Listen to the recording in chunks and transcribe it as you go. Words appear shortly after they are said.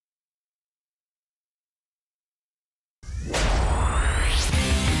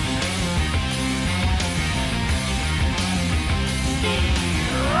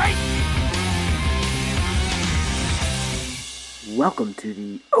welcome to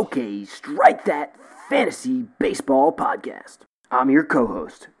the OK Strike That Fantasy Baseball Podcast. I'm your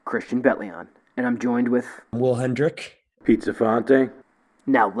co-host, Christian Betleon, and I'm joined with Will Hendrick, Pizza Fonte.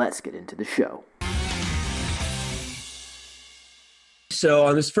 Now let's get into the show. So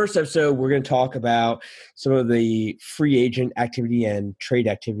on this first episode, we're going to talk about some of the free agent activity and trade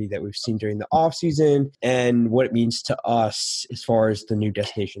activity that we've seen during the offseason and what it means to us as far as the new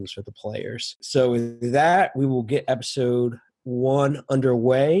destinations for the players. So with that, we will get episode 1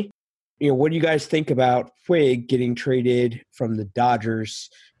 underway. What do you guys think about Puig getting traded from the Dodgers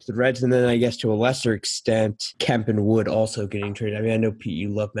to the Reds? And then I guess to a lesser extent, Kemp and Wood also getting traded. I mean, I know, Pete, you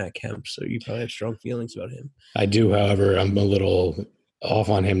love Matt Kemp, so you probably have strong feelings about him. I do, however, I'm a little off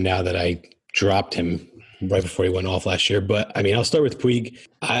on him now that I dropped him right before he went off last year. But, I mean, I'll start with Puig.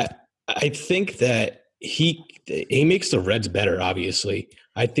 I think that he makes the Reds better, obviously.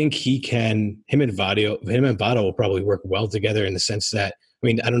 I think him and Votto will probably work well together in the sense that, I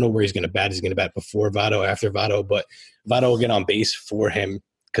mean, I don't know where he's going to bat. He's going to bat before Votto, after Votto, but Votto will get on base for him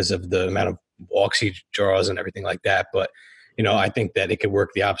because of the amount of walks he draws and everything like that. But, I think that it could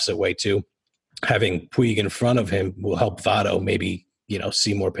work the opposite way too. Having Puig in front of him will help Votto maybe,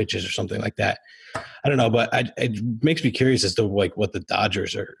 see more pitches or something like that. I don't know, but it makes me curious as to what the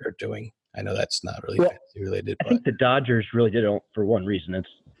Dodgers are doing. I know that's not really fantasy related. I think the Dodgers really did it for one reason. It's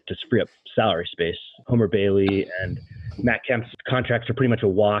to free up salary space. Homer Bailey and Matt Kemp's contracts are pretty much a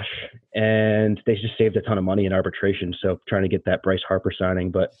wash, and they just saved a ton of money in arbitration. So trying to get that Bryce Harper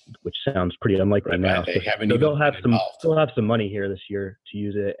signing, which sounds pretty unlikely now. So they'll have some money here this year to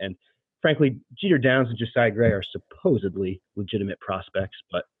use it. And frankly, Jeter Downs and Josiah Gray are supposedly legitimate prospects,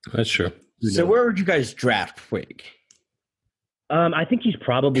 but that's true. So where would you guys draft Puig? I think he's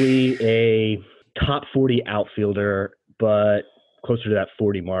probably a top 40 outfielder, but closer to that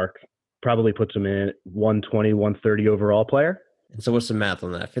 40 mark. Probably puts him in 120, 130 overall player. And so what's the math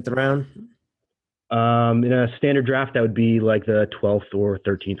on that? 5th round? In a standard draft, that would be like the 12th or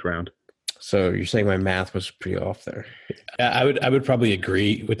 13th round. So you're saying my math was pretty off there. I would probably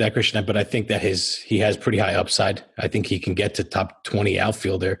agree with that, Christian, but I think that he has pretty high upside. I think he can get to top 20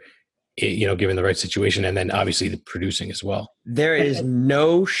 outfielder, given the right situation, and then obviously the producing as well. There is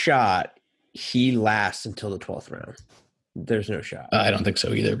no shot he lasts until the 12th round. There's no shot. I don't think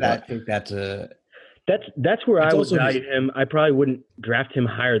so either. I think that's where I would value him. I probably wouldn't draft him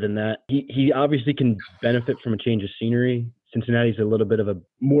higher than that. He obviously can benefit from a change of scenery. Cincinnati's a little bit of a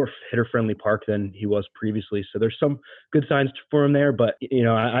more hitter-friendly park than he was previously, so there's some good signs for him there. But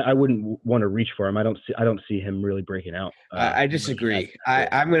I wouldn't want to reach for him. I don't see him really breaking out. I disagree.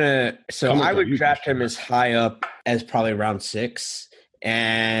 I would draft him as high up as probably round 6,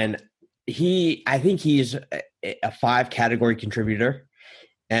 and I think he's a 5-category contributor,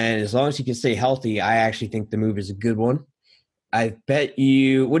 and as long as he can stay healthy, I actually think the move is a good one. I bet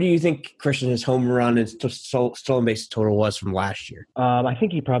you. What do you think, Christian, his home run and stolen base total was from last year? I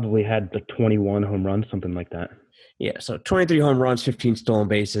think he probably had the 21 home runs, something like that. Yeah, so 23 home runs, 15 stolen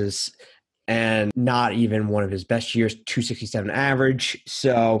bases, and not even one of his best years, 267 average.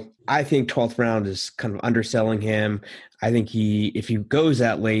 So I think 12th round is kind of underselling him. I think if he goes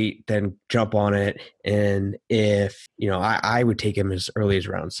that late, then jump on it. And if, I would take him as early as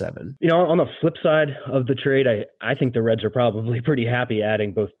round 7. On the flip side of the trade, I think the Reds are probably pretty happy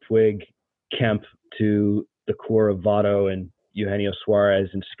adding both Puig, Kemp to the core of Votto and Eugenio Suarez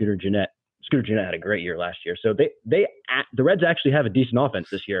and Scooter Gennett. Scooter Gennett had a great year last year. So the Reds actually have a decent offense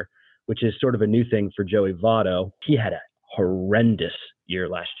this year, which is sort of a new thing for Joey Votto. He had a horrendous year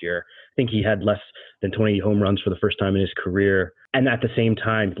last year. I think he had less than 20 home runs for the first time in his career, and at the same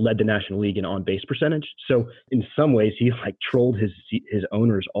time led the National League in on-base percentage. So in some ways, he trolled his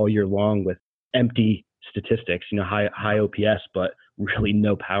owners all year long with empty statistics, high OPS, but really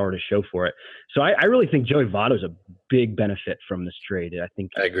no power to show for it. So I really think Joey Votto is a big benefit from this trade.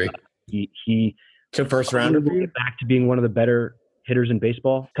 I agree. He So first rounder for you? Back to being one of the better hitters in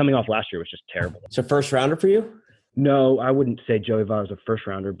baseball. Coming off last year was just terrible. So first rounder for you? No, I wouldn't say Joey Votto's a first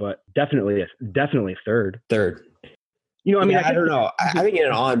rounder, but definitely a third. Third. I don't know. I think in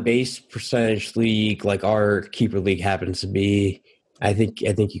an on-base percentage league, like our keeper league happens to be, I think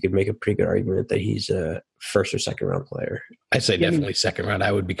you could make a pretty good argument that he's a first or second round player. I'd say definitely second round.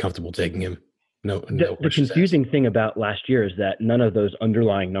 I would be comfortable taking him. The confusing thing about last year is that none of those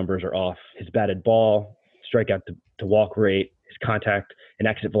underlying numbers are off. His batted ball, strikeout to walk rate, his contact and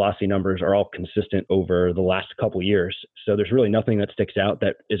exit velocity numbers are all consistent over the last couple years. So there's really nothing that sticks out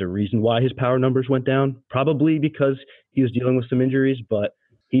that is a reason why his power numbers went down, probably because he was dealing with some injuries, but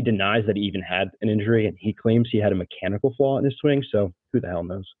he denies that he even had an injury, and he claims he had a mechanical flaw in his swing. So who the hell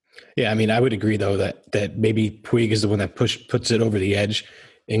knows? Yeah, I mean, I would agree though that maybe Puig is the one that puts it over the edge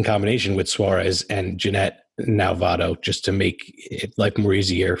in combination with Suarez and Jeanette, now Votto, just to make it life more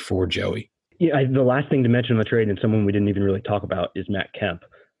easier for Joey. Yeah, the last thing to mention on the trade, and someone we didn't even really talk about, is Matt Kemp.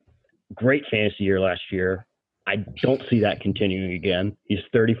 Great fantasy year last year. I don't see that continuing again. He's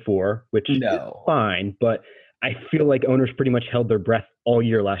 34, which is fine, but I feel like owners pretty much held their breath all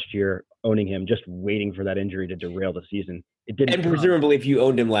year last year, owning him, just waiting for that injury to derail the season. It didn't. And presumably, if you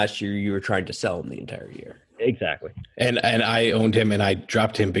owned him last year, you were trying to sell him the entire year. Exactly. And I owned him and I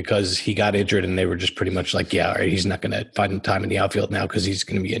dropped him because he got injured, and they were just pretty much like, yeah, all right, he's not going to find time in the outfield now because he's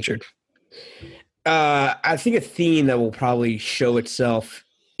going to be injured. I think a theme that will probably show itself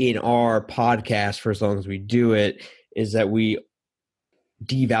in our podcast for as long as we do it is that we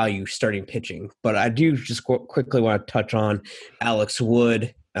devalue starting pitching. But I do just quickly want to touch on Alex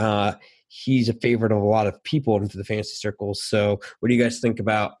Wood. He's a favorite of a lot of people into the fantasy circles. So what do you guys think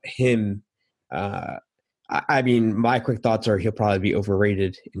about him? I mean, my quick thoughts are he'll probably be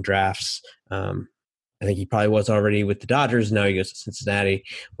overrated in drafts. I think he probably was already with the Dodgers. Now he goes to Cincinnati,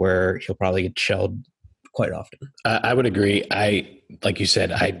 where he'll probably get shelled quite often. I would agree. Like you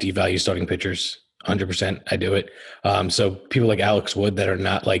said, I devalue starting pitchers 100%. I do it. So people like Alex Wood that are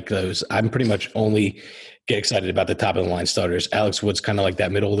not like those, I'm pretty much only get excited about the top of the line starters. Alex Wood's kind of like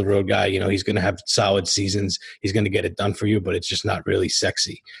that middle of the road guy. You know, he's going to have solid seasons. He's going to get it done for you, but it's just not really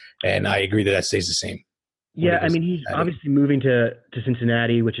sexy. And I agree that stays the same. Yeah, I mean, he's obviously moving to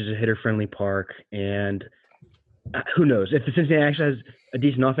Cincinnati, which is a hitter-friendly park, and who knows? If the Cincinnati actually has a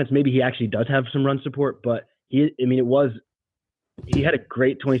decent offense, maybe he actually does have some run support, but he had a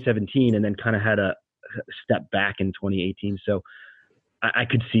great 2017 and then kind of had a step back in 2018, so I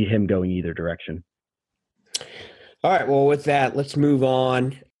could see him going either direction. All right, well, with that, let's move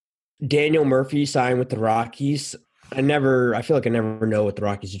on. Daniel Murphy signed with the Rockies. I feel like I never know what the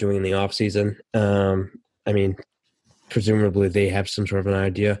Rockies are doing in the offseason. I mean, presumably they have some sort of an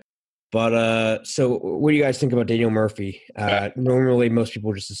idea. But so what do you guys think about Daniel Murphy? Normally, most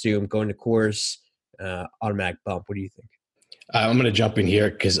people just assume going to Coors, automatic bump. What do you think? I'm going to jump in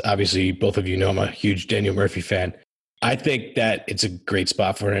here because obviously both of you know I'm a huge Daniel Murphy fan. I think that it's a great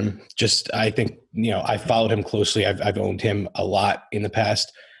spot for him. I think, I followed him closely. I've owned him a lot in the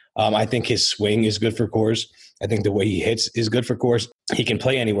past. I think his swing is good for Coors. I think the way he hits is good for Coors. He can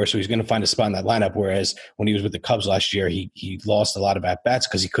play anywhere, so he's going to find a spot in that lineup, whereas when he was with the Cubs last year, he lost a lot of at-bats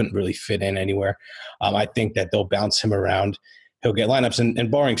because he couldn't really fit in anywhere. I think that they'll bounce him around. He'll get lineups,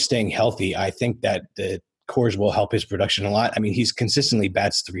 and barring staying healthy, I think that the Coors will help his production a lot. I mean, he's consistently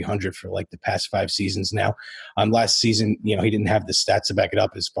bats 300 for like the past 5 seasons now. Last season, he didn't have the stats to back it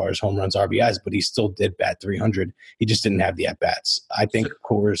up as far as home runs, RBIs, but he still did bat 300. He just didn't have the at-bats. I think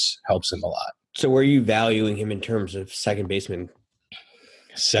Coors helps him a lot. So where are you valuing him in terms of second baseman?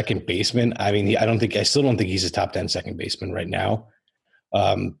 Second baseman? I mean, I still don't think he's a top 10 second baseman right now.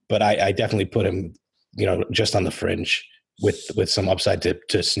 But I definitely put him, just on the fringe with some upside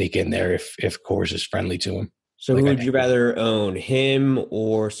to sneak in there if Coors is friendly to him. So who would you rather own, him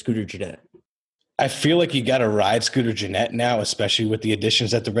or Scooter Gennett? I feel like you got to ride Scooter Gennett now, especially with the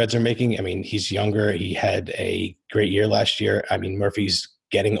additions that the Reds are making. I mean, he's younger. He had a great year last year. I mean, Murphy's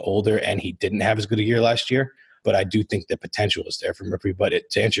getting older, and he didn't have as good a year last year. But I do think the potential is there for Murphy. But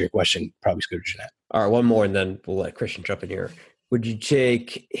to answer your question, probably Scooter Gennett. All right, one more, and then we'll let Christian jump in here. Would you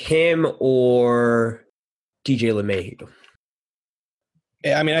take him or DJ LeMahieu?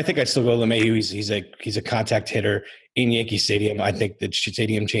 I mean, I think I'd still go LeMahieu. He's a contact hitter in Yankee Stadium. I think the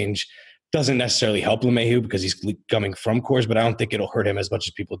stadium change doesn't necessarily help LeMahieu because he's coming from Coors, but I don't think it'll hurt him as much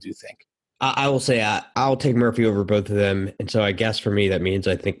as people do think. I will say I'll take Murphy over both of them. And so I guess for me, that means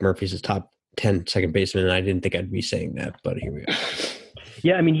I think Murphy's a top 10 second baseman, and I didn't think I'd be saying that, but here we are.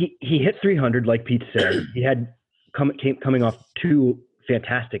 Yeah, I mean, he hit 300, like Pete said. He had coming off 2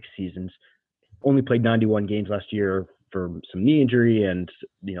 fantastic seasons, only played 91 games last year for some knee injury and,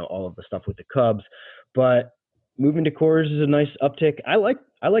 all of the stuff with the Cubs. But moving to Coors is a nice uptick. I like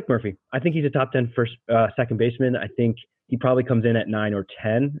Murphy. I think he's a top 10 second baseman. I think he probably comes in at 9 or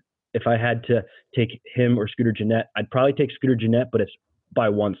 10. If I had to take him or Scooter Gennett, I'd probably take Scooter Gennett, but it's by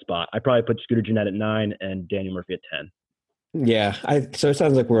 1 spot. I'd probably put Scooter Gennett at 9 and Daniel Murphy at 10. Yeah. So it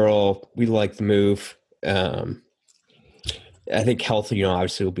sounds like we like the move. I think health,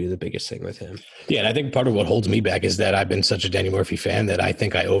 obviously will be the biggest thing with him. Yeah, and I think part of what holds me back is that I've been such a Daniel Murphy fan that I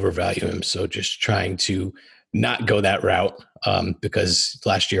think I overvalue him. So just trying to not go that route because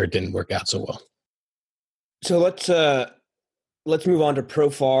last year it didn't work out so well. So let's move on to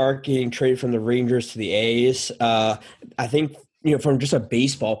Profar getting traded from the Rangers to the A's. I think, from just a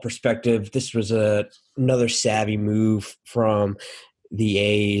baseball perspective, this was another savvy move from the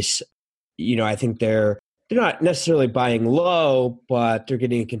A's. I think they're not necessarily buying low, but they're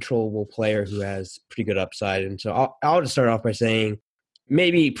getting a controllable player who has pretty good upside. And so I'll just start off by saying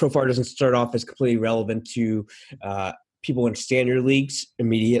maybe Profar doesn't start off as completely relevant to people in standard leagues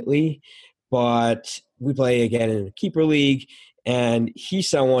immediately, but we play again in a keeper league, and he's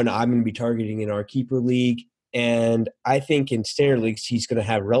someone I'm going to be targeting in our keeper league. And I think in standard leagues, he's going to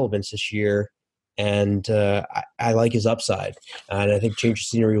have relevance this year. And I like his upside. And I think change of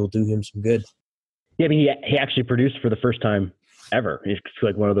scenery will do him some good. Yeah, I mean, he actually produced for the first time ever. He's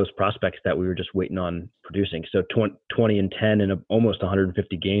like one of those prospects that we were just waiting on producing. So 20 and 10 in almost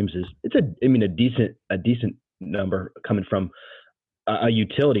 150 games it's a decent number coming from a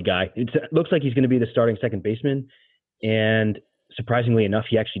utility guy. It looks like he's going to be the starting second baseman. And surprisingly enough,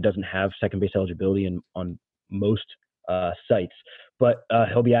 he actually doesn't have second base eligibility on most sites, but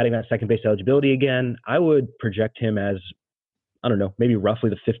he'll be adding that second base eligibility again. I would project him as, I don't know, maybe roughly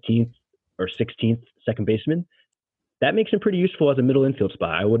the 15th or 16th second baseman. That makes him pretty useful as a middle infield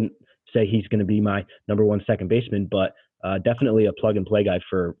spot. I wouldn't say he's going to be my number one second baseman, but definitely a plug and play guy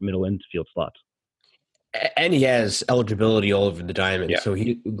for middle infield slots. And he has eligibility all over the diamond. Yeah. So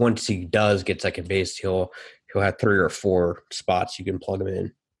once he does get second base, he'll have 3 or 4 spots you can plug him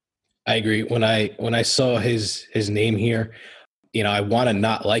in. I agree. When I saw his name here, I want to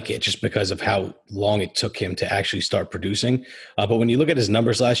not like it just because of how long it took him to actually start producing. But when you look at his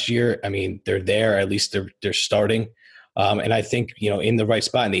numbers last year, I mean, they're there. At least they're starting. And I think, in the right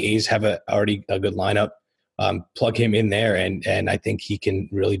spot, and the A's have already a good lineup. Plug him in there, and I think he can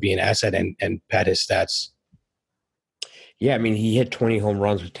really be an asset and pad his stats. Yeah, I mean, he hit 20 home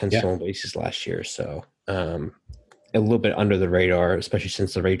runs with 10 stolen bases last year. So a little bit under the radar, especially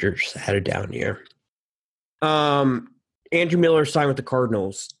since the Rangers had a down year. Andrew Miller signed with the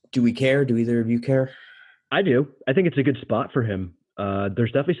Cardinals. Do we care? Do either of you care? I do. I think it's a good spot for him.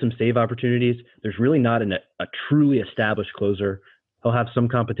 There's definitely some save opportunities. There's really not a truly established closer. He'll have some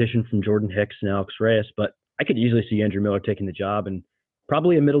competition from Jordan Hicks and Alex Reyes, but I could easily see Andrew Miller taking the job, and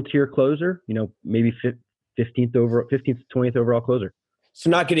probably a middle tier closer, maybe 15th, 20th overall closer. So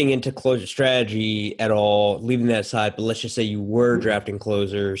not getting into closer strategy at all, leaving that aside, but let's just say you were drafting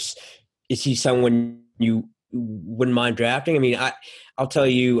closers. Is he someone you wouldn't mind drafting? I mean, I'll tell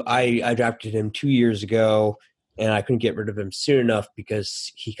you, I drafted him 2 years ago, and I couldn't get rid of him soon enough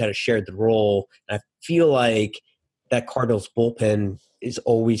because he kind of shared the role. And I feel like that Cardinals bullpen is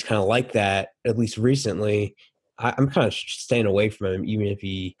always kind of like that, at least recently. I'm kind of staying away from him, even if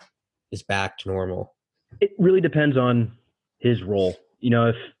he is back to normal. It really depends on his role.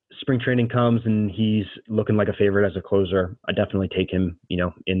 If spring training comes and he's looking like a favorite as a closer, I definitely take him,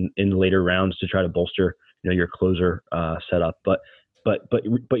 in later rounds to try to bolster, your closer setup. But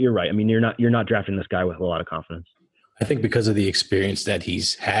you're right. I mean, you're not drafting this guy with a lot of confidence. I think because of the experience that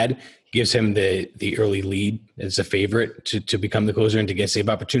he's had, gives him the early lead as a favorite to become the closer and to get save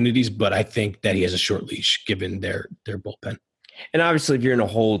opportunities. But I think that he has a short leash given their bullpen. And obviously, if you're in a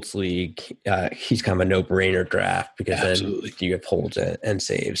holds league, he's kind of a no-brainer draft because Absolutely. Then you have holds and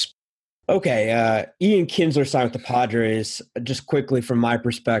saves. Okay, Ian Kinsler signed with the Padres. Just quickly from my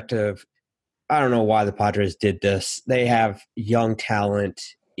perspective, I don't know why the Padres did this. They have young talent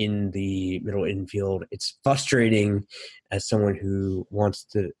in the middle infield. It's frustrating as someone who wants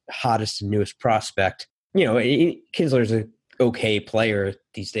the hottest and newest prospect. Kinsler's an okay player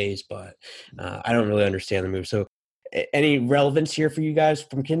these days, but I don't really understand the move. So any relevance here for you guys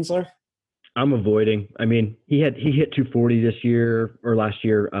from Kinsler? I'm avoiding. I mean, he hit 240 this year or last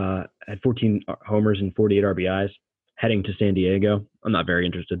year, had 14 homers and 48 RBIs heading to San Diego. I'm not very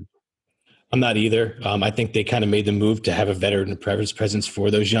interested. I'm not either. I think they kind of made the move to have a veteran presence for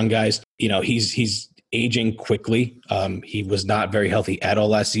those young guys. He's aging quickly. He was not very healthy at all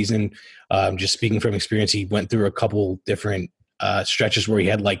last season. Just speaking from experience, he went through a couple different stretches where he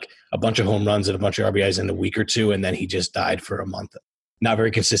had like a bunch of home runs and a bunch of RBIs in a week or two, and then he just died for a month. Not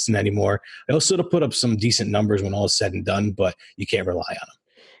very consistent anymore. He'll sort of put up some decent numbers when all is said and done, but you can't rely on him.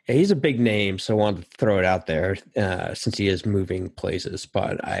 Yeah, he's a big name, so I wanted to throw it out there since he is moving places,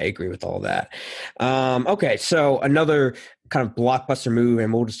 but I agree with all that. Okay, so another kind of blockbuster move,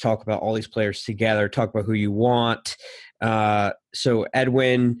 and we'll just talk about all these players together, talk about who you want. So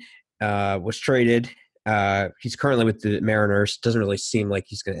Edwin was traded. He's currently with the Mariners. Doesn't really seem like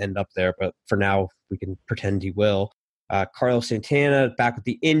he's going to end up there, but for now we can pretend he will. Carlos Santana back with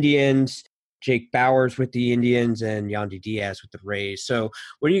the Indians. Jake Bauers with the Indians, and Yandy Diaz with the Rays. So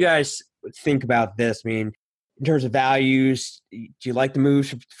what do you guys think about this? I mean, in terms of values, do you like the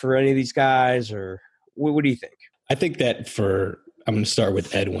moves for any of these guys, or what do you think? I think that I'm going to start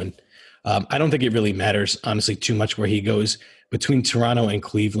with Edwin. I don't think it really matters, honestly, too much where he goes between Toronto and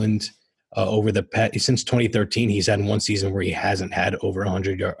Cleveland. Since 2013, he's had one season where he hasn't had over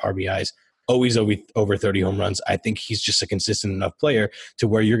 100 RBIs, always over 30 home runs. I think he's just a consistent enough player to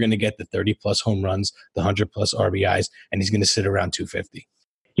where you're going to get the 30-plus home runs, the 100-plus RBIs, and he's going to sit around 250.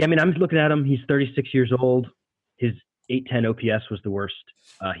 Yeah, I mean, I'm looking at him. He's 36 years old. His 810 OPS was the worst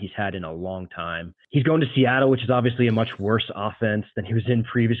he's had in a long time. He's going to Seattle, which is obviously a much worse offense than he was in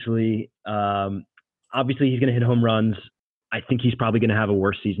previously. Obviously, he's going to hit home runs. I think he's probably going to have a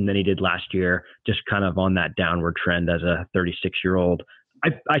worse season than he did last year, just kind of on that downward trend as a 36-year-old.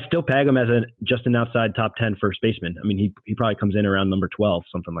 I still peg him as just an outside top 10 first baseman. I mean, he probably comes in around number 12,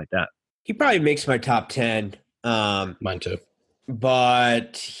 something like that. He probably makes my top 10. Mine too.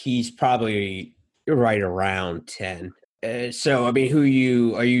 But he's probably right around 10. So, I mean,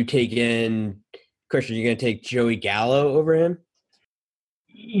 are you taking, Christian, you going to take Joey Gallo over him?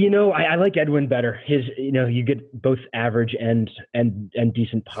 I like Edwin better. You get both average and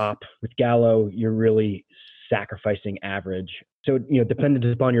decent pop. With Gallo, you're really sacrificing average. So, dependent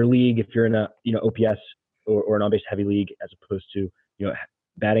upon your league, if you're in a, OPS or an on-base heavy league as opposed to,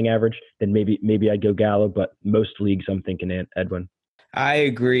 batting average, then maybe I'd go Gallo, but most leagues I'm thinking Edwin. I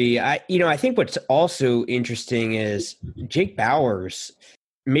agree. I think what's also interesting is Jake Bauers.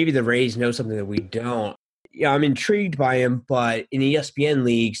 Maybe the Rays know something that we don't. Yeah, I'm intrigued by him, but in ESPN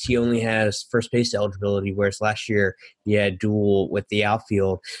leagues, he only has first base eligibility, whereas last year he had dual with the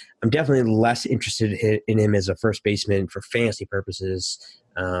outfield. I'm definitely less interested in him as a first baseman for fantasy purposes.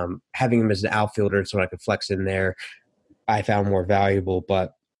 Having him as an outfielder so I could flex in there, I found more valuable.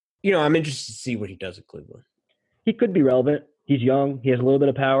 But, I'm interested to see what he does at Cleveland. He could be relevant. He's young. He has a little bit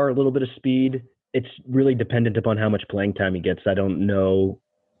of power, a little bit of speed. It's really dependent upon how much playing time he gets. I don't know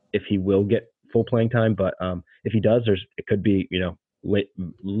if he will get full playing time, but if he does, it could be,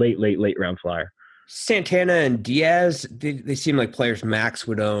 late round flyer. Santana and Diaz, they seem like players Max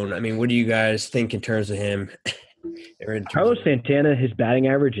would own. I mean, what do you guys think in terms of him? Carlos Santana, his batting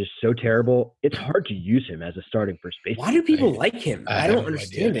average is so terrible. It's hard to use him as a starting first baseman. Why do people like him? I don't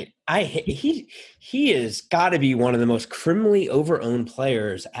understand it. He has got to be one of the most criminally overowned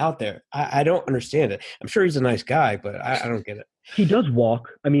players out there. I don't understand it. I'm sure he's a nice guy, but I don't get it. He does walk.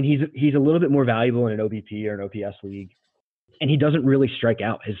 I mean, he's a little bit more valuable in an OBP or an OPS league, and he doesn't really strike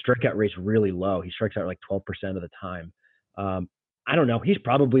out. His strikeout rate's really low. He strikes out like 12% of the time. I don't know. He's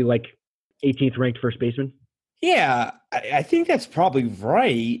probably like 18th ranked first baseman. Yeah, I think that's probably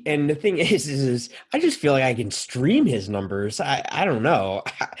right. And the thing is I just feel like I can stream his numbers. I don't know.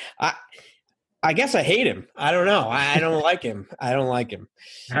 I guess I hate him. I don't know. I don't like him. I don't like him.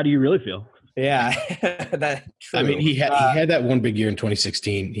 How do you really feel? Yeah, that's true. I mean, he had that one big year in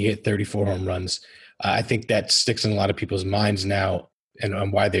 2016. He hit 34 home runs. I think that sticks in a lot of people's minds now,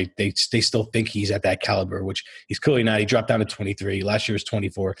 and why they still think he's at that caliber, which he's clearly not. He dropped down to 23. Last year was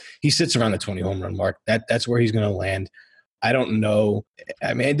 24. He sits around the 20 home run mark. That's where he's going to land. I don't know.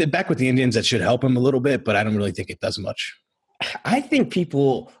 I mean, back with the Indians, that should help him a little bit, but I don't really think it does much. I think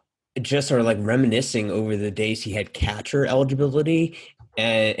people just are like reminiscing over the days he had catcher eligibility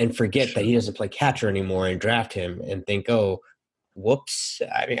and forget that he doesn't play catcher anymore and draft him and think, oh, whoops.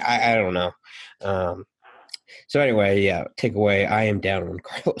 I mean, I don't know. So anyway, yeah, takeaway, I am down on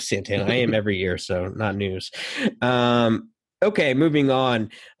Carlos Santana. I am every year, so not news. Okay, moving on.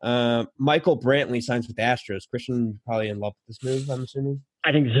 Michael Brantley signs with the Astros. Christian, probably in love with this move, I'm assuming?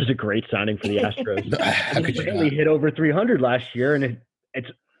 I think this is a great signing for the Astros. Brantley hit over 300 last year, and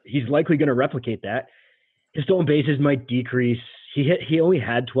he's likely going to replicate that. His stolen bases might decrease. He only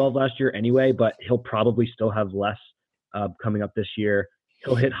had 12 last year anyway, but he'll probably still have less coming up this year.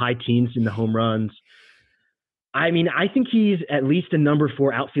 He'll hit high teens in the home runs. I mean, I think he's at least a number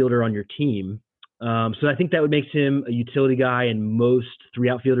 4 outfielder on your team. So I think that would make him a utility guy in most 3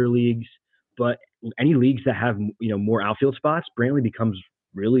 outfielder leagues. But any leagues that have more outfield spots, Brantley becomes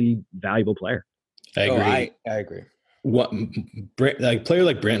really valuable player. I agree. I agree. Like player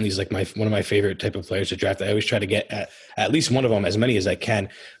like Brantley is like one of my favorite type of players to draft. I always try to get at least one of them, as many as I can,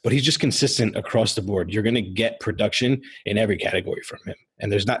 but he's just consistent across the board. You're going to get production in every category from him,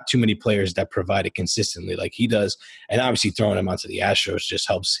 and there's not too many players that provide it consistently like he does. And obviously throwing him onto the Astros just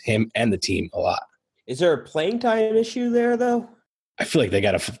helps him and the team a lot. Is there a playing time issue there though? I feel like they're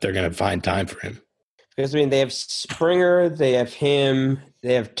going to find time for him. Because, I mean, they have Springer, they have him,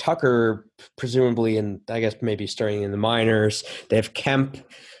 they have Tucker, presumably, and I guess maybe starting in the minors. They have Kemp,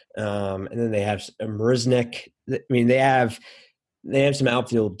 and then they have Marisnik. I mean, they have some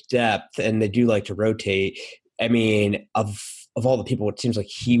outfield depth, and they do like to rotate. I mean, of all the people, it seems like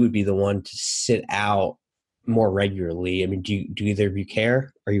he would be the one to sit out more regularly. I mean, do either of you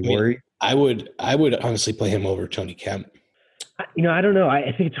care? Are you worried? I would honestly play him over Tony Kemp. I don't know.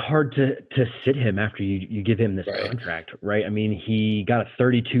 I think it's hard to sit him after you give him this contract, right? I mean, he got a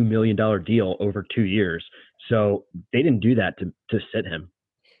 $32 million deal over 2 years. So they didn't do that to sit him.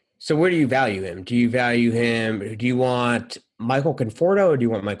 So where do you value him? Do you want Michael Conforto or do you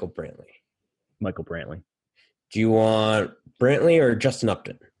want Michael Brantley? Michael Brantley. Do you want Brantley or Justin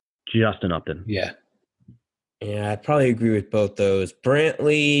Upton? Justin Upton. Yeah. Yeah, I'd probably agree with both those.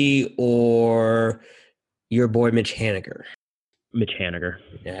 Brantley or your boy Mitch Haniger? Mitch Haniger.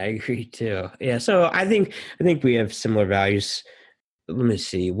 Yeah, I agree too. Yeah, so I think we have similar values. Let me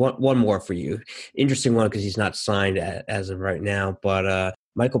see. One more for you. Interesting one because he's not signed as of right now, but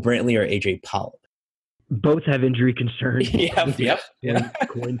Michael Brantley or AJ Pollock? Both have injury concerns. Yep.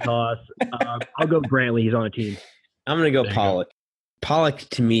 Coin toss. I'll go Brantley. He's on a team. I'm going to go Pollock. Pollock,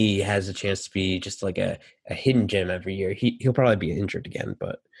 to me, has a chance to be just like a hidden gem every year. He'll probably be injured again,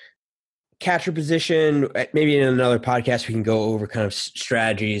 but catcher position, maybe in another podcast we can go over kind of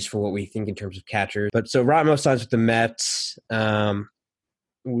strategies for what we think in terms of catchers. But so Ramos signs with the Mets.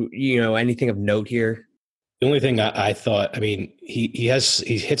 Anything of note here? The only thing I thought, I mean, he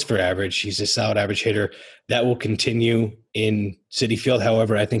hits for average. He's a solid average hitter. That will continue in Citi Field.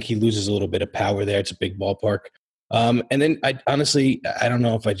 However, I think he loses a little bit of power there. It's a big ballpark. And then I honestly, I don't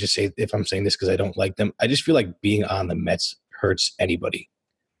know if I'm saying this because I don't like them. I just feel like being on the Mets hurts anybody.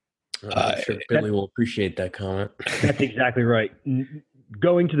 I'm sure Billy will appreciate that comment. That's exactly right.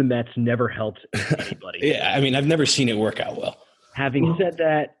 Going to the Mets never helps anybody. Yeah, I mean, I've never seen it work out well. Having said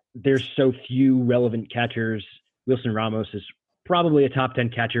that, there's so few relevant catchers. Wilson Ramos is probably a top 10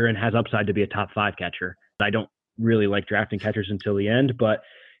 catcher and has upside to be a top 5 catcher. I don't really like drafting catchers until the end, but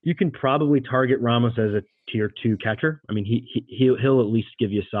you can probably target Ramos as a tier 2 catcher. I mean, he'll at least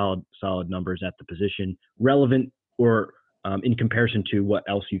give you solid numbers at the position, relevant or in comparison to what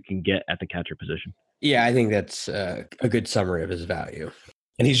else you can get at the catcher position. Yeah, I think that's a good summary of his value.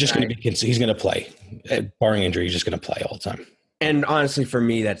 And he's just going to play. Barring injury, he's just going to play all the time. And honestly, for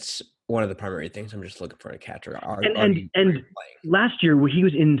me, that's one of the primary things. I'm just looking for a catcher. And last year, he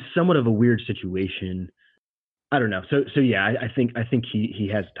was in somewhat of a weird situation. I don't know. So yeah, I think he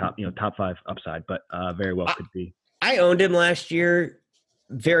has top 5 upside, but very well could be. I owned him last year.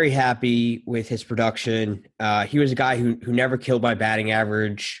 Very happy with his production. He was a guy who never killed my batting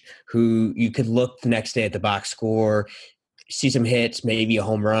average, who you could look the next day at the box score, see some hits, maybe a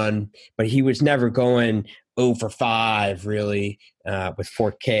home run, but he was never going 0 for 5 really with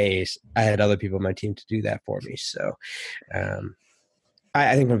 4 Ks. I had other people on my team to do that for me. So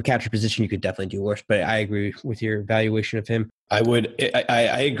I think from a catcher position, you could definitely do worse, but I agree with your evaluation of him. I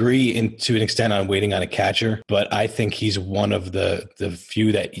agree to an extent on waiting on a catcher, but I think he's one of the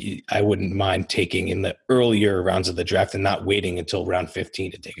few that I wouldn't mind taking in the earlier rounds of the draft and not waiting until round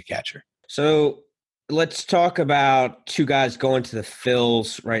 15 to take a catcher. So let's talk about 2 guys going to the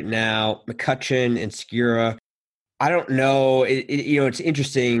Phils right now, McCutchen and Segura. I don't know. It's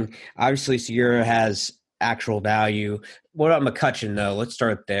interesting. Obviously, Segura has actual value. What about McCutchen, though? Let's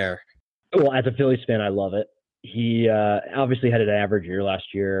start there. Well, as a Phillies fan, I love it. He obviously had an average year last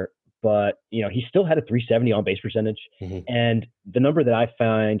year, but he still had a 370 on base percentage. Mm-hmm. And the number that I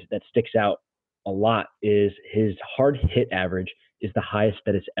find that sticks out a lot is his hard hit average is the highest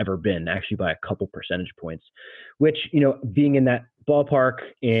that it's ever been, actually by a couple percentage points, which, being in that ballpark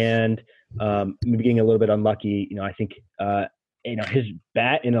and maybe getting a little bit unlucky, I think, his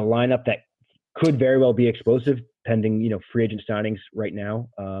bat in a lineup that could very well be explosive pending, free agent signings right now.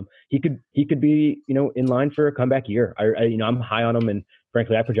 He could be, in line for a comeback year. I'm high on him, and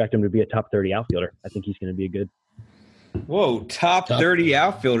frankly, I project him to be a top 30 outfielder. I think he's going to be a good. Whoa, top 30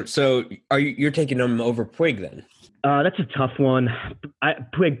 outfielder. So you're taking him over Puig then? That's a tough one.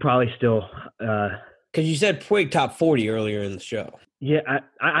 Puig probably still. Because you said Puig top 40 earlier in the show. Yeah,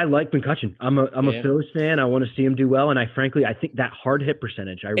 I like McCutchen. I'm a Phillies fan. I want to see him do well, and I think that hard hit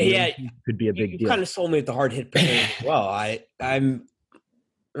percentage, I really think could be a big deal. You kind of sold me with the hard hit percentage as well. I'm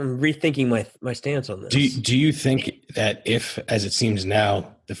rethinking my stance on this. Do you think that if, as it seems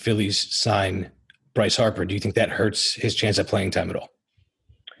now, the Phillies sign Bryce Harper, do you think that hurts his chance at playing time at all?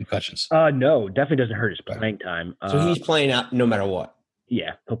 McCutchen's. No, definitely doesn't hurt his playing time. So he's playing out no matter what.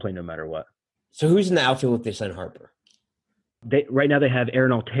 Yeah, he'll play no matter what. So who's in the outfield if they sign Harper? Right now they have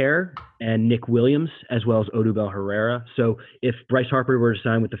Aaron Altair and Nick Williams, as well as Odubel Herrera. So if Bryce Harper were to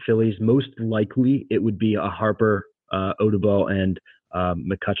sign with the Phillies, most likely it would be a Harper, Odubel, and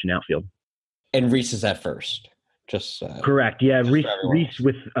McCutchen outfield. And Reese is at first. Correct. Yeah, Reese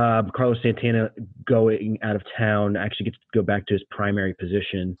with Carlos Santana going out of town actually gets to go back to his primary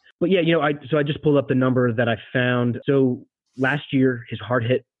position. But yeah, I just pulled up the number that I found. So last year, his hard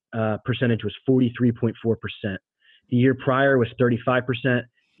hit percentage was 43.4%. The year prior was 35%.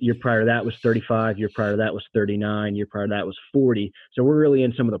 Year prior to that was 35. Year prior to that was 39. Year prior to that was 40. So we're really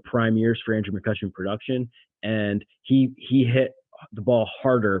in some of the prime years for Andrew McCutchen production, and he hit the ball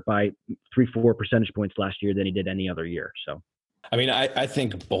harder by 3-4 percentage points last year than he did any other year. So, I mean, I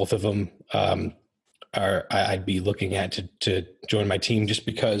think both of them I'd be looking at to join my team, just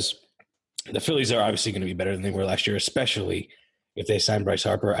because the Phillies are obviously going to be better than they were last year, especially if they sign Bryce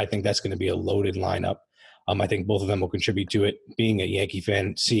Harper. I think that's going to be a loaded lineup. I think both of them will contribute to it. Being a Yankee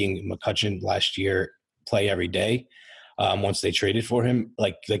fan, seeing McCutchen last year play every day, once they traded for him,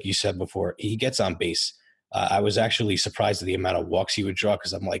 like you said before, he gets on base. I was actually surprised at the amount of walks he would draw,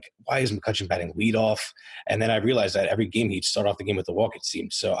 because I'm like, why is McCutchen batting leadoff? And then I realized that every game he'd start off the game with a walk, it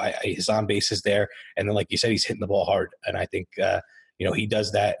seems. So his on base is there. And then, like you said, he's hitting the ball hard. And I think, he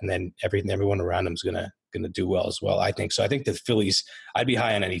does that, and then everyone around him is going to do well as well, I think. So I think the Phillies, I'd be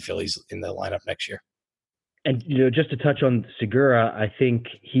high on any Phillies in the lineup next year. And, just to touch on Segura, I think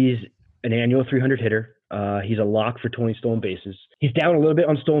he's an annual 300 hitter. He's a lock for 20 stolen bases. He's down a little bit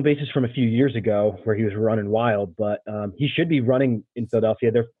on stolen bases from a few years ago where he was running wild, but he should be running in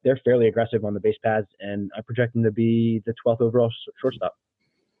Philadelphia. They're fairly aggressive on the base paths, and I project him to be the 12th overall shortstop.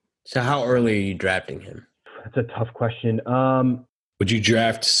 So how early are you drafting him? That's a tough question. Would you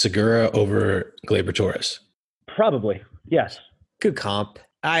draft Segura over Gleyber Torres? Probably, yes. Good comp.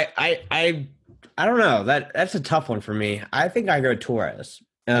 I don't know. That's a tough one for me. I think I go Torres.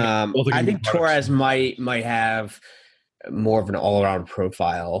 I think Torres might have more of an all-around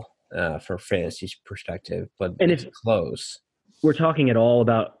profile for fantasy perspective, but it's close. We're talking at all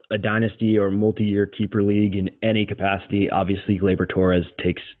about a dynasty or multi-year keeper league in any capacity. Obviously, Gleyber Torres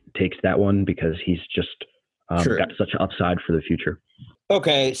takes that one because he's just got such an upside for the future.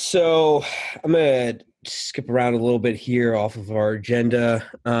 Okay, so I'm going to skip around a little bit here off of our agenda,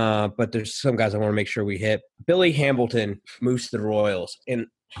 but there's some guys I want to make sure we hit. Billy Hamilton moves to the Royals, and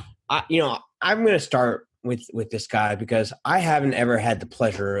I'm going to start with this guy because I haven't ever had the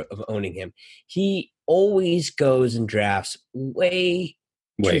pleasure of owning him. He always goes and drafts way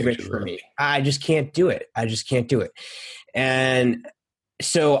too rich for me. I just can't do it. And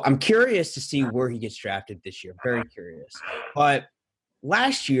so I'm curious to see where he gets drafted this year. Very curious. But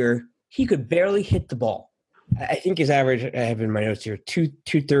last year, he could barely hit the ball. I think his average, I have in my notes here,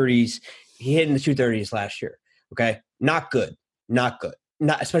 230s. He hit in the 230s last year. Okay? Not good. Not,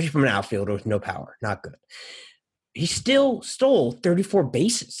 especially from an outfielder with no power. Not good. He still stole 34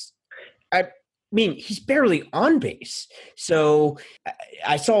 bases. I mean, he's barely on base. So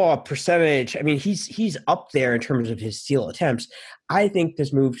I saw a percentage. I mean, he's up there in terms of his steal attempts. I think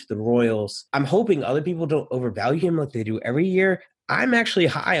this move to the Royals, I'm hoping other people don't overvalue him like they do every year. I'm actually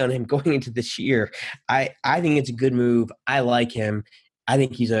high on him going into this year. I think it's a good move. I like him. I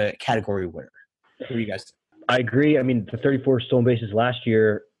think he's a category winner. What do you guys think? I agree. I mean, the 34 stolen bases last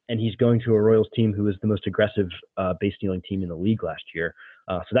year, and he's going to a Royals team who was the most aggressive base stealing team in the league last year.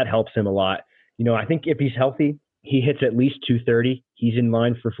 So that helps him a lot. I think if he's healthy, he hits at least 230. He's in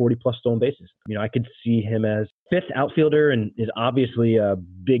line for 40-plus stolen bases. I could see him as fifth outfielder and is obviously a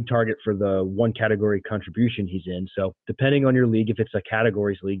big target for the one category contribution he's in. So depending on your league, if it's a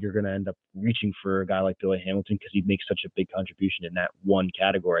categories league, you're going to end up reaching for a guy like Billy Hamilton because he makes such a big contribution in that one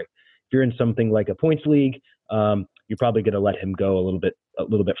category. If you're in something like a points league, you're probably going to let him go a little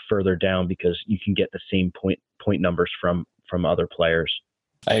bit further down because you can get the same point numbers from other players.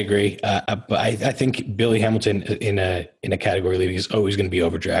 I agree, but I think Billy Hamilton in a category league is always going to be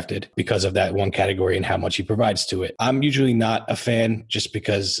overdrafted because of that one category and how much he provides to it. I'm usually not a fan just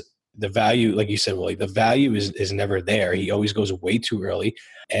because the value, like you said, Willie, the value is never there. He always goes way too early,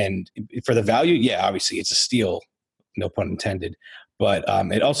 and for the value, yeah, obviously it's a steal, no pun intended. But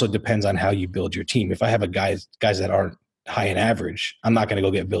it also depends on how you build your team. If I have guys that aren't high in average, I'm not going to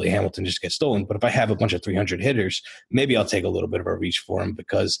go get Billy Hamilton just to get stolen. But if I have a bunch of 300 hitters, maybe I'll take a little bit of a reach for him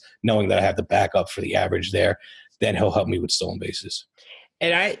because knowing that I have the backup for the average there, then he'll help me with stolen bases.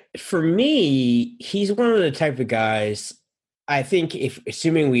 And for me, he's one of the type of guys, I think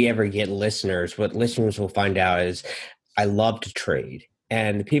assuming we ever get listeners, what listeners will find out is I love to trade.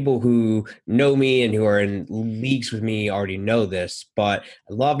 And the people who know me and who are in leagues with me already know this, but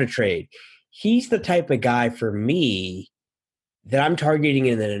I love to trade. He's the type of guy for me that I'm targeting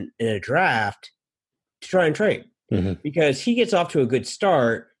in a draft to try and trade because he gets off to a good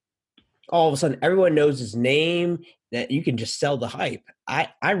start. All of a sudden, everyone knows his name. That you can just sell the hype.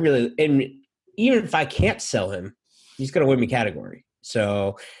 I really, and even if I can't sell him, he's going to win me category.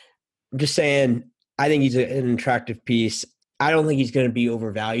 So I'm just saying, I think he's an attractive piece. I don't think he's going to be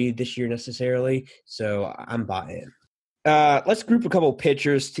overvalued this year necessarily. So I'm buying. Let's group a couple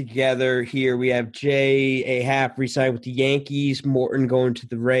pitchers together here. We have J.A. Happ re-signed with the Yankees, Morton going to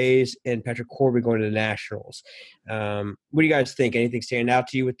the Rays, and Patrick Corbin going to the Nationals. What do you guys think? Anything stand out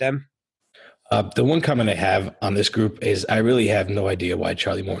to you with them? The one comment I have on this group is I really have no idea why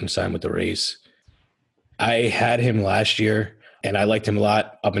Charlie Morton signed with the Rays. I had him last year, and I liked him a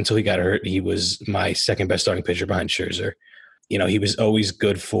lot up until he got hurt. He was my second best starting pitcher behind Scherzer. He was always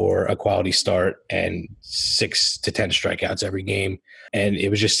good for a quality start and 6 to 10 strikeouts every game. And he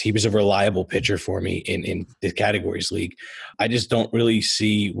was a reliable pitcher for me in the categories league. I just don't really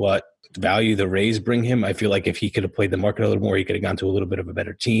see what value the Rays bring him. I feel like if he could have played the market a little more, he could have gone to a little bit of a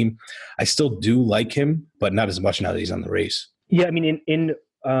better team. I still do like him, but not as much now that he's on the Rays. Yeah, I mean, in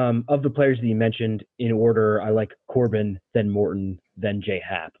of the players that you mentioned in order, I like Corbin, then Morton, then J.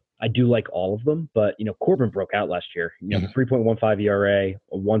 Happ. I do like all of them, but, Corbin broke out last year. 3.15 ERA,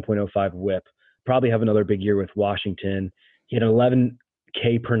 a 1.05 whip, probably have another big year with Washington. He had an 11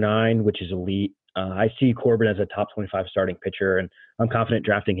 K per 9, which is elite. I see Corbin as a top 25 starting pitcher, and I'm confident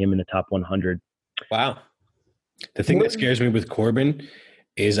drafting him in the top 100. Wow. The thing that scares me with Corbin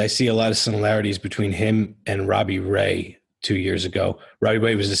is I see a lot of similarities between him and Robbie Ray 2 years ago. Robbie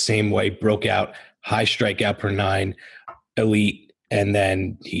Ray was the same way, broke out, high strikeout per 9, elite, and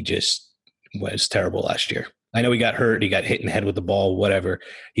then he just was terrible last year. I know he got hurt. He got hit in the head with the ball, whatever.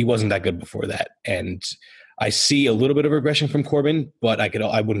 He wasn't that good before that. And I see a little bit of regression from Corbin, but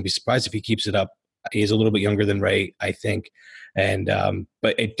I wouldn't be surprised if he keeps it up. He's a little bit younger than Ray, I think. And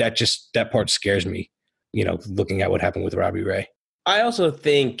but that part scares me, looking at what happened with Robbie Ray. I also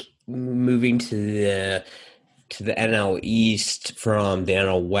think moving to the NL East from the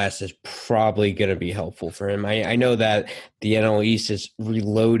NL West is probably going to be helpful for him. I know that the NL East is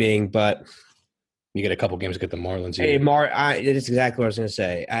reloading, but you get a couple games to get the Marlins. That's exactly what I was going to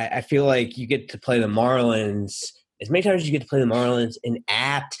say. I feel like you get to play the Marlins as many times as you get to play the Marlins and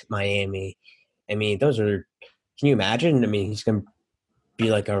at Miami. I mean, those are – can you imagine? I mean, he's going to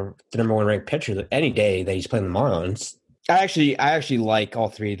be like the number one ranked pitcher any day that he's playing the Marlins. I actually like all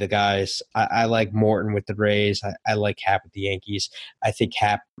three of the guys. I like Morton with the Rays. I like Happ with the Yankees. I think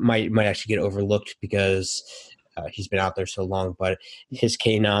Happ might actually get overlooked because he's been out there so long. But his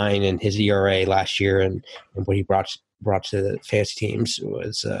K9 and his ERA last year and what he brought to the fantasy teams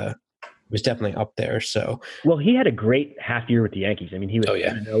was definitely up there. So he had a great half year with the Yankees. I mean, he was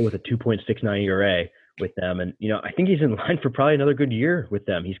 7-0 with a 2.69 ERA. With them. And, I think he's in line for probably another good year with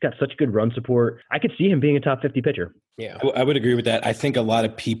them. He's got such good run support. I could see him being a top 50 pitcher. Yeah, I would agree with that. I think a lot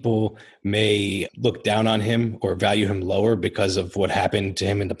of people may look down on him or value him lower because of what happened to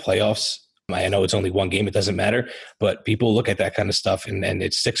him in the playoffs. I know it's only one game. It doesn't matter. But people look at that kind of stuff and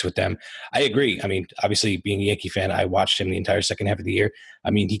it sticks with them. I agree. I mean, obviously being a Yankee fan, I watched him the entire second half of the year.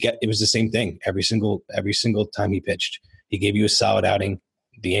 I mean, it was the same thing every single time he pitched. He gave you a solid outing.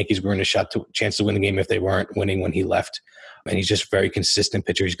 The Yankees were in a chance to win the game if they weren't winning when he left. And he's just a very consistent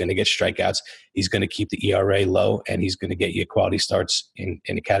pitcher. He's going to get strikeouts. He's going to keep the ERA low, and he's going to get you quality starts in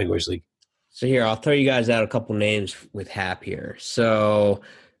the categories league. So here, I'll throw you guys out a couple names with Happ here. So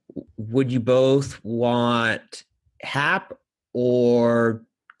would you both want Happ or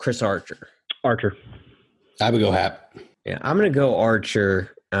Chris Archer? Archer. I would go Happ. Yeah, I'm going to go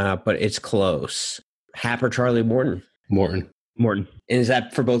Archer, but it's close. Happ or Charlie Morton? Morton. Morton. And is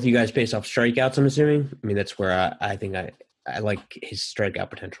that for both of you guys based off strikeouts, I'm assuming? I mean, that's where I think I like his strikeout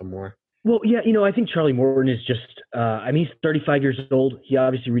potential more. Well, yeah, I think Charlie Morton is just he's 35 years old. He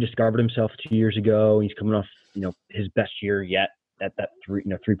obviously rediscovered himself 2 years ago. He's coming off, his best year yet at that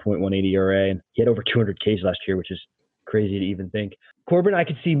 3.18 ERA. And he had over 200 Ks last year, which is crazy to even think. Corbin, I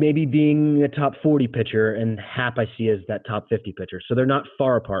could see maybe being a top 40 pitcher, and Happ I see as that top 50 pitcher. So they're not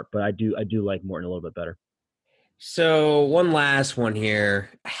far apart, but I do like Morton a little bit better. So one last one here.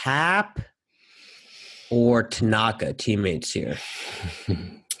 Happ or Tanaka, teammates here?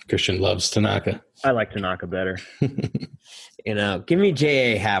 Christian loves Tanaka. I like Tanaka better. Give me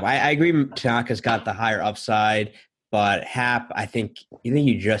J.A. Happ. I agree Tanaka's got the higher upside, but Happ, I think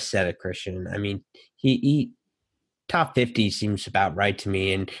you just said it, Christian. I mean, he top 50 seems about right to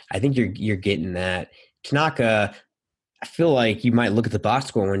me, and I think you're getting that. Tanaka, I feel like you might look at the box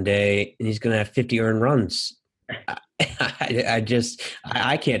score one day, and he's going to have 50 earned runs.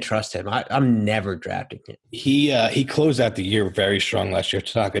 I can't trust him. I'm never drafting him. He closed out the year very strong last year.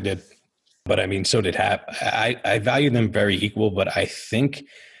 Tanaka did, but I mean, so did Happ. I value them very equal, but I think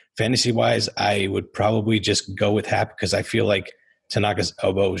fantasy wise, I would probably just go with Happ because I feel like Tanaka's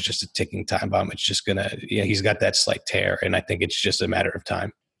elbow is just a ticking time bomb. It's just he's got that slight tear, and I think it's just a matter of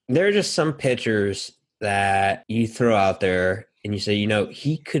time. There are just some pitchers that you throw out there and you say,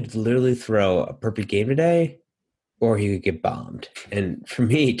 he could literally throw a perfect game today. or he could get bombed. And for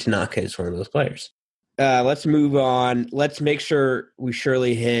me, Tanaka is one of those players. Let's move on. Let's make sure we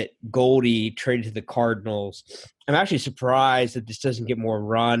surely hit Goldie traded to the Cardinals. I'm actually surprised that this doesn't get more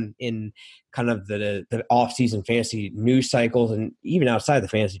run in kind of the off-season fantasy news cycles and even outside the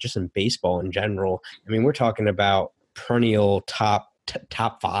fantasy, just in baseball in general. I mean, we're talking about perennial top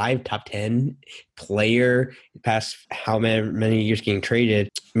 5, top 10 player past how many years getting traded.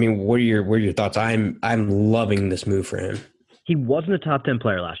 I mean, what are your thoughts? I'm loving this move for him. He wasn't a top 10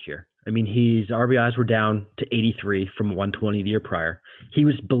 player last year. I mean, his RBIs were down to 83 from 120 the year prior. He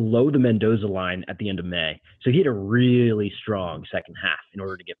was below the Mendoza line at the end of May. So he had a really strong second half in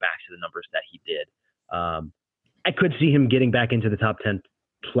order to get back to the numbers that he did. I could see him getting back into the top 10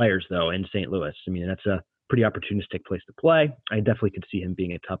 players, though, in St. Louis. I mean, that's a pretty opportunistic place to play. I definitely could see him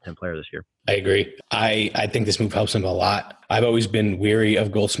being a top 10 player this year. I agree. I think this move helps him a lot. I've always been weary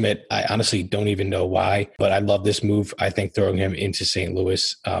of Goldschmidt. I honestly don't even know why, but I love this move. I think throwing him into St.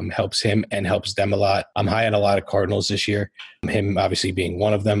 Louis helps him and helps them a lot. I'm high on a lot of Cardinals this year, him obviously being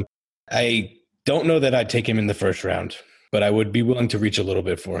one of them. I don't know that I'd take him in the first round, but I would be willing to reach a little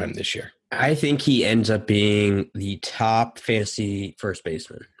bit for him this year. I think he ends up being the top fantasy first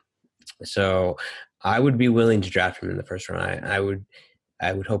baseman. So I would be willing to draft him in the first round. I would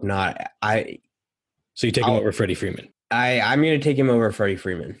hope not. So you take him over Freddie Freeman? I'm going to take him over Freddie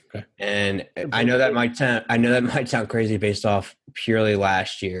Freeman. Okay. And I know that might sound crazy based off purely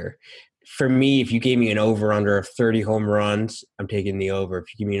last year. For me, if you gave me an over-under of 30 home runs, I'm taking the over. If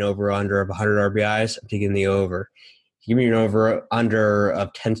you give me an over-under of 100 RBIs, I'm taking the over. If you give me an over-under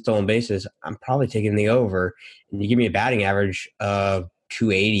of 10 stolen bases, I'm probably taking the over. And you give me a batting average of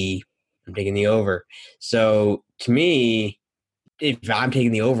 280, I'm taking the over. So to me, if I'm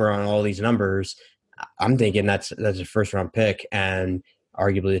taking the over on all these numbers, I'm thinking that's a first round pick and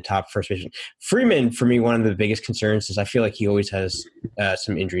arguably the top first baseman. Freeman, for me, one of the biggest concerns is I feel like he always has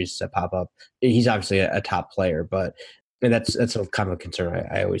some injuries that pop up. He's obviously a top player, but that's a kind of a concern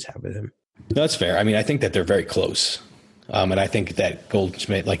I always have with him. No, that's fair. I mean, I think that they're very close. And I think that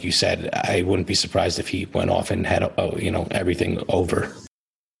Goldschmidt, like you said, I wouldn't be surprised if he went off and had everything over.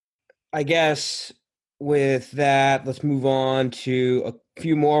 I guess with that, let's move on to a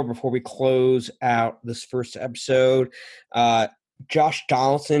few more before we close out this first episode. Josh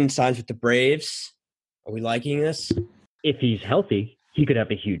Donaldson signs with the Braves. Are we liking this? If he's healthy, he could have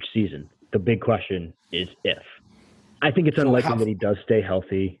a huge season. The big question is if. I think it's unlikely that he does stay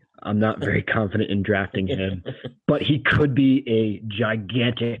healthy. I'm not very confident in drafting him, but he could be a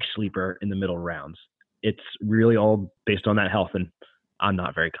gigantic sleeper in the middle rounds. It's really all based on that health, and I'm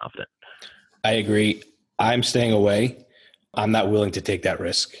not very confident. I agree. I'm staying away. I'm not willing to take that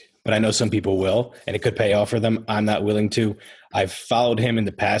risk, but I know some people will, and it could pay off for them. I'm not willing to. I've followed him in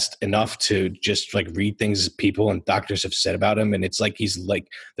the past enough to just read things people and doctors have said about him, and it's like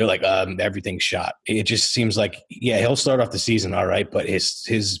they're like everything's shot. It just seems like he'll start off the season all right, but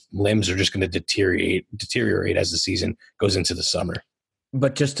his limbs are just going to deteriorate as the season goes into the summer.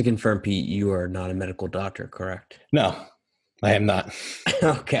 But just to confirm, Pete, you are not a medical doctor, correct? No. I am not.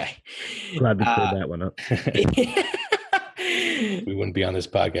 Okay. Glad we cleared that one up. We wouldn't be on this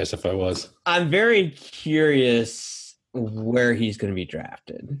podcast if I was. I'm very curious where he's going to be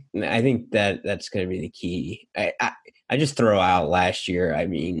drafted. I think that's going to be the key. I just throw out last year. I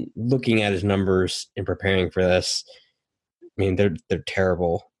mean, looking at his numbers and preparing for this, I mean, they're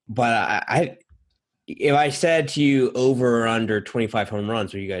terrible. But if I said to you over or under 25 home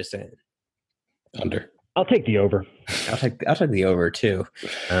runs, what are you guys saying? Under. I'll take the over. I'll take the over too.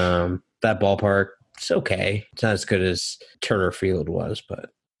 That ballpark, it's okay. It's not as good as Turner Field was, but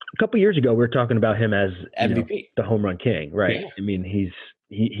a couple years ago we were talking about him as MVP, the home run king, right? Yeah. I mean,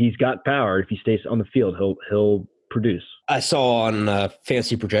 he's got power. If he stays on the field, he'll produce. I saw on a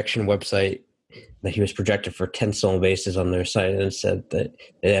fantasy projection website that he was projected for 10 stolen bases on their site, and it said that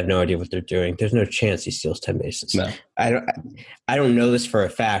they have no idea what they're doing. There's no chance he steals 10 bases. No. I don't know this for a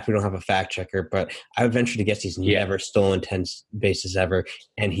fact. We don't have a fact checker, but I would venture to guess he's never stolen 10 bases ever,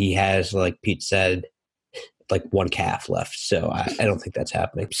 and he has, like Pete said, one calf left. So I don't think that's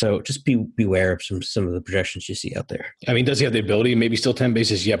happening. So just beware of some of the projections you see out there. I mean, does he have the ability? Maybe steal 10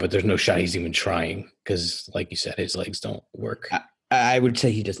 bases? Yeah, but there's no shot he's even trying because, like you said, his legs don't work. I would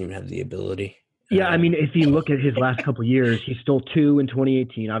say he doesn't even have the ability. Yeah, I mean, if you look at his last couple of years, he stole 2 in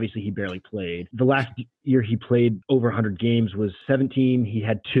 2018. Obviously, he barely played. The last year he played over 100 games was 17. He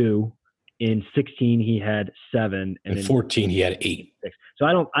had 2. In 16, he had 7. And in 14, he had 8. 6. So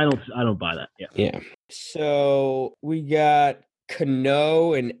I don't buy that. Yeah. So we got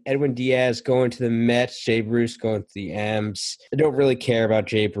Cano and Edwin Diaz going to the Mets. Jay Bruce going to the M's. I don't really care about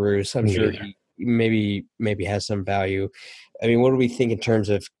Jay Bruce. I'm sure maybe has some value. I mean, what do we think in terms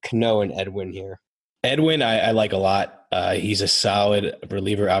of Cano and Edwin here? Edwin, I like a lot. He's a solid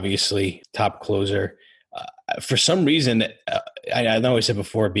reliever, obviously, top closer. For some reason, I know I said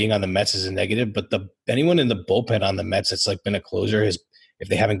before, being on the Mets is a negative, but anyone in the bullpen on the Mets that's like been a closer if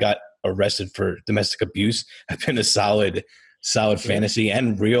they haven't got arrested for domestic abuse, have been a solid fantasy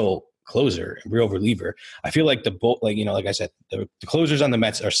and real closer, real reliever. I feel like like I said, the closers on the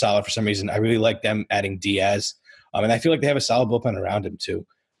Mets are solid for some reason. I really like them adding Diaz, and I feel like they have a solid bullpen around him too.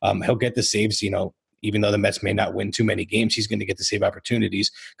 He'll get the saves, even though the Mets may not win too many games, he's going to get the save opportunities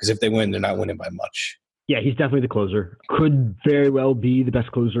because if they win, they're not winning by much. Yeah, he's definitely the closer. Could very well be the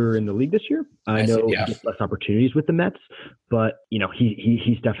best closer in the league this year. I know he gets less opportunities with the Mets, but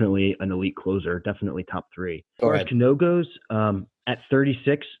he's definitely an elite closer, definitely top 3. As far as Cano goes, at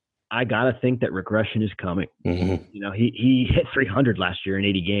 36, I gotta think that regression is coming. Mm-hmm. He hit 300 last year in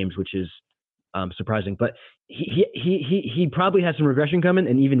 80 games, which is surprising, but he probably has some regression coming,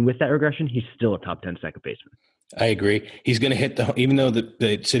 and even with that regression, he's still a top 10 second baseman. I agree. He's going to hit even though the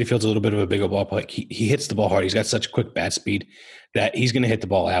Citi Field's a little bit of a bigger ballpark, he hits the ball hard. He's got such quick bat speed that he's going to hit the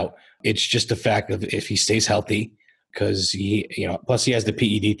ball out. It's just the fact of if he stays healthy, because plus he has the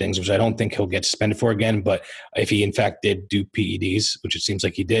PED things, which I don't think he'll get suspended for again. But if he in fact did do PEDs, which it seems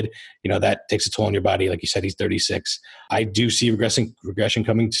like he did, that takes a toll on your body. Like you said, he's 36. I do see regression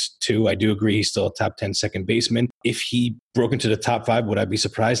coming too. I do agree he's still a top 10 second baseman. If he broke into the top 5, would I be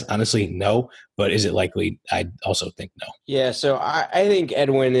surprised? Honestly, no. But is it likely? I also think no. Yeah, so I think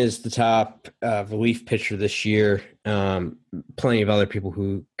Edwin is the top relief pitcher this year. Plenty of other people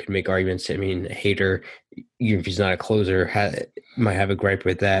who could make arguments. I mean, Hader, even if he's not a closer, might have a gripe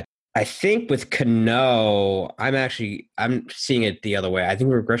with that. I think with Cano, I'm seeing it the other way. I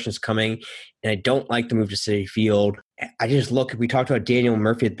think regression is coming, and I don't like the move to Citi Field. I just we talked about Daniel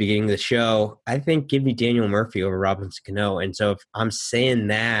Murphy at the beginning of the show. I think give me Daniel Murphy over Robinson Cano. And so if I'm saying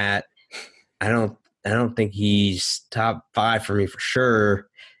that, I don't think he's top 5 for me for sure.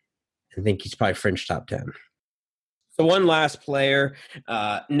 I think he's probably fringe top 10. So one last player,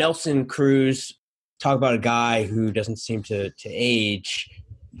 Nelson Cruz. Talk about a guy who doesn't seem to age.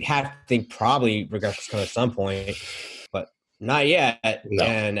 You have to think probably regression's coming at some point, but not yet. No.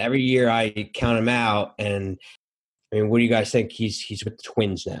 And every year I count him out. And I mean, what do you guys think? He's with the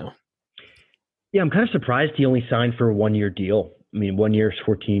Twins now. Yeah, I'm kind of surprised he only signed for a 1-year deal. I mean, 1 year is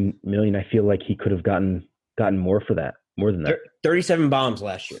 $14 million. I feel like he could have gotten more for that, more than that. 37 bombs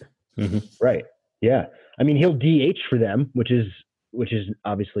last year. Mm-hmm. Right. Yeah. I mean, he'll DH for them, which is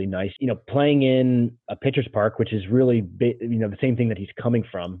obviously nice. Playing in a pitcher's park, which is really, the same thing that he's coming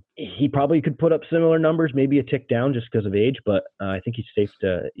from. He probably could put up similar numbers, maybe a tick down just because of age, but I think he's safe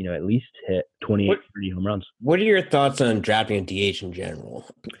to, at least hit 28, 30 home runs. What are your thoughts on drafting a DH in general?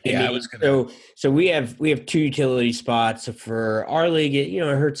 Yeah, So we have 2 utility spots. So for our league, it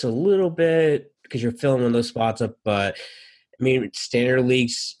hurts a little bit because you're filling one of those spots up, but I mean, standard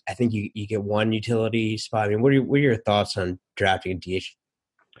leagues, I think you get 1 utility spot. I mean, what are your thoughts on drafting a DH?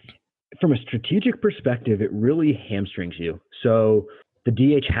 From a strategic perspective, it really hamstrings you. So the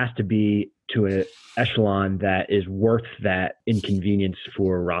DH has to be to an echelon that is worth that inconvenience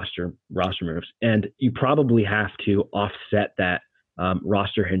for roster moves. And you probably have to offset that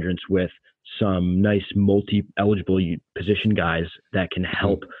roster hindrance with some nice multi-eligible position guys that can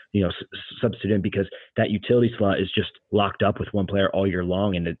help, substitute in, because that utility slot is just locked up with one player all year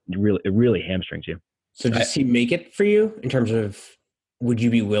long, and it really hamstrings you. So does he make it for you in terms of, would you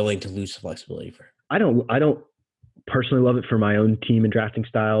be willing to lose flexibility for him? I don't personally love it for my own team and drafting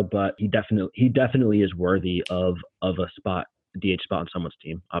style, but he definitely is worthy of a DH spot on someone's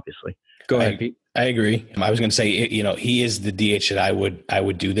team, obviously. Go ahead, Pete. I agree. I was going to say, he is the DH that I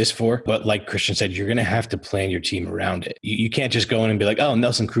would do this for. But like Christian said, you're going to have to plan your team around it. You can't just go in and be like, oh,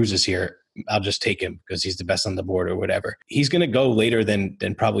 Nelson Cruz is here, I'll just take him because he's the best on the board or whatever. He's going to go later than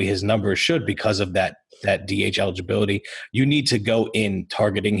probably his numbers should because of that DH eligibility. You need to go in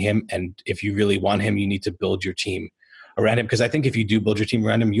targeting him. And if you really want him, you need to build your team around him. Because I think if you do build your team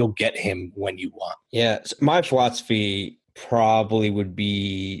around him, you'll get him when you want. Yeah. So my philosophy probably would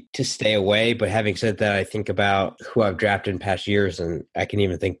be to stay away. But having said that, I think about who I've drafted in past years, and I can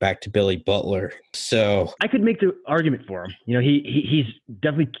even think back to Billy Butler. So I could make the argument for him. He's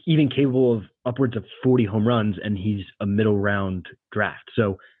definitely even capable of upwards of 40 home runs, and he's a middle round draft.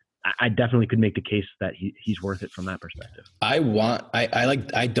 So I definitely could make the case that he's worth it from that perspective. I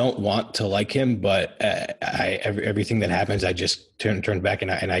don't want to like him, but everything that happens, I just turn back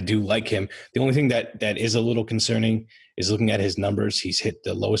and I do like him. The only thing that is a little concerning is looking at his numbers. He's hit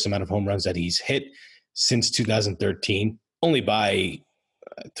the lowest amount of home runs that he's hit since 2013, only by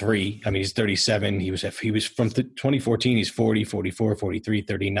 3. I mean, he's 37. He was from 2014. He's 40, 44, 43,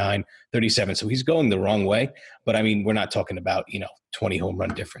 39, 37. So he's going the wrong way. But I mean, we're not talking about 20 home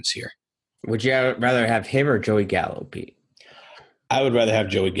run difference here. Would you rather have him or Joey Gallo, Pete? I would rather have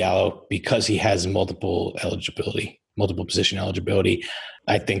Joey Gallo because he has multiple position eligibility.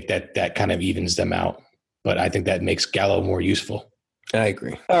 I think that kind of evens them out. But I think that makes Gallo more useful. I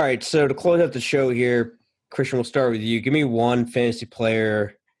agree. All right, so to close out the show here, Christian, we'll start with you. Give me one fantasy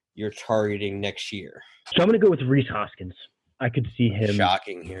player you're targeting next year. So I'm going to go with Rhys Hoskins. I could see him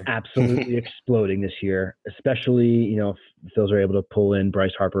shocking here, absolutely exploding this year, especially, if the Phils are able to pull in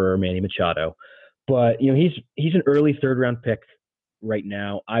Bryce Harper or Manny Machado. But, he's an early third-round pick right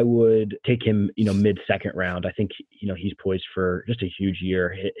now. I would take him, mid-second round. I think, he's poised for just a huge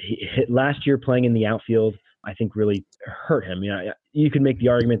year. He hit last year playing in the outfield, I think really hurt him. You could make the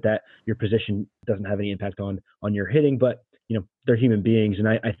argument that your position doesn't have any impact on your hitting, but they're human beings. And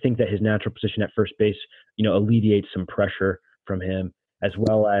I think that his natural position at first base, alleviates some pressure from him, as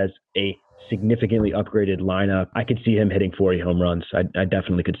well as a significantly upgraded lineup. I could see him hitting 40 home runs. I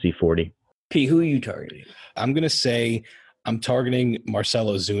definitely could see 40. Pete, who are you targeting? I'm going to say I'm targeting Marcell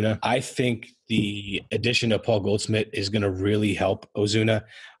Ozuna. I think the addition of Paul Goldschmidt is going to really help Ozuna.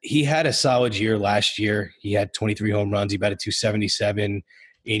 He had a solid year last year. He had 23 home runs. He batted .277,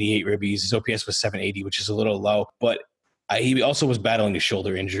 88 ribbies. His OPS was .780, which is a little low. But he also was battling a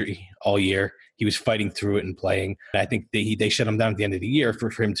shoulder injury all year. He was fighting through it and playing. And I think they shut him down at the end of the year for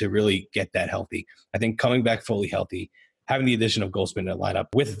him to really get that healthy. I think coming back fully healthy, having the addition of Goldschmidt in the lineup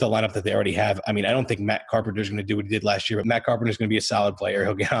with the lineup that they already have. I mean, I don't think Matt Carpenter is going to do what he did last year, but Matt Carpenter is going to be a solid player.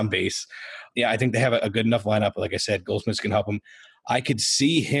 He'll get on base. Yeah, I think they have a good enough lineup. Like I said, Goldschmidt can help him. I could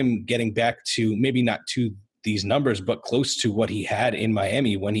see him getting back to maybe not to these numbers, but close to what he had in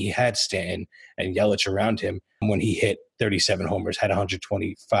Miami when he had Stanton and Yelich around him, when he hit 37 homers, had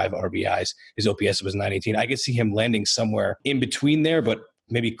 125 RBIs. His OPS was .918. I could see him landing somewhere in between there, but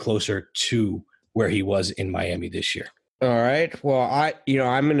maybe closer to where he was in Miami this year. All right. Well,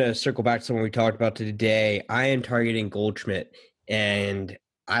 I'm going to circle back to something we talked about today. I am targeting Goldschmidt, and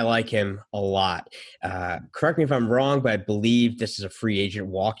I like him a lot. Correct me if I'm wrong, but I believe this is a free agent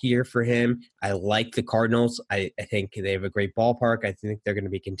walk year for him. I like the Cardinals. I think they have a great ballpark. I think they're going to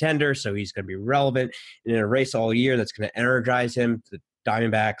be contenders, so he's going to be relevant in a race all year that's going to energize him. The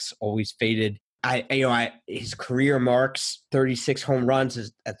Diamondbacks always faded. His career marks 36 home runs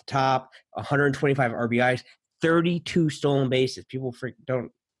is at the top, 125 RBIs. 32 stolen bases. People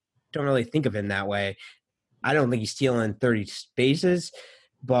don't really think of him that way. I don't think he's stealing 30 bases,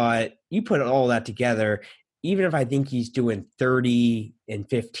 but you put all that together, even if I think he's doing 30 and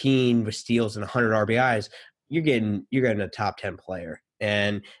 15 with steals and 100 RBIs, you're getting a top 10 player.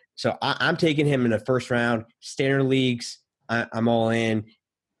 And so I'm taking him in the first round. Standard leagues, I'm all in.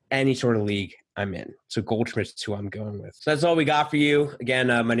 Any sort of league, I'm in. So Goldschmidt's who I'm going with. So that's all we got for you. Again,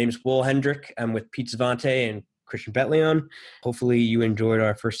 my name is Will Hendrick. I'm with Pete Savante and Christian Betleon. Hopefully you enjoyed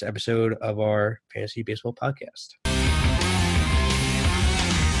our first episode of our Fantasy Baseball podcast.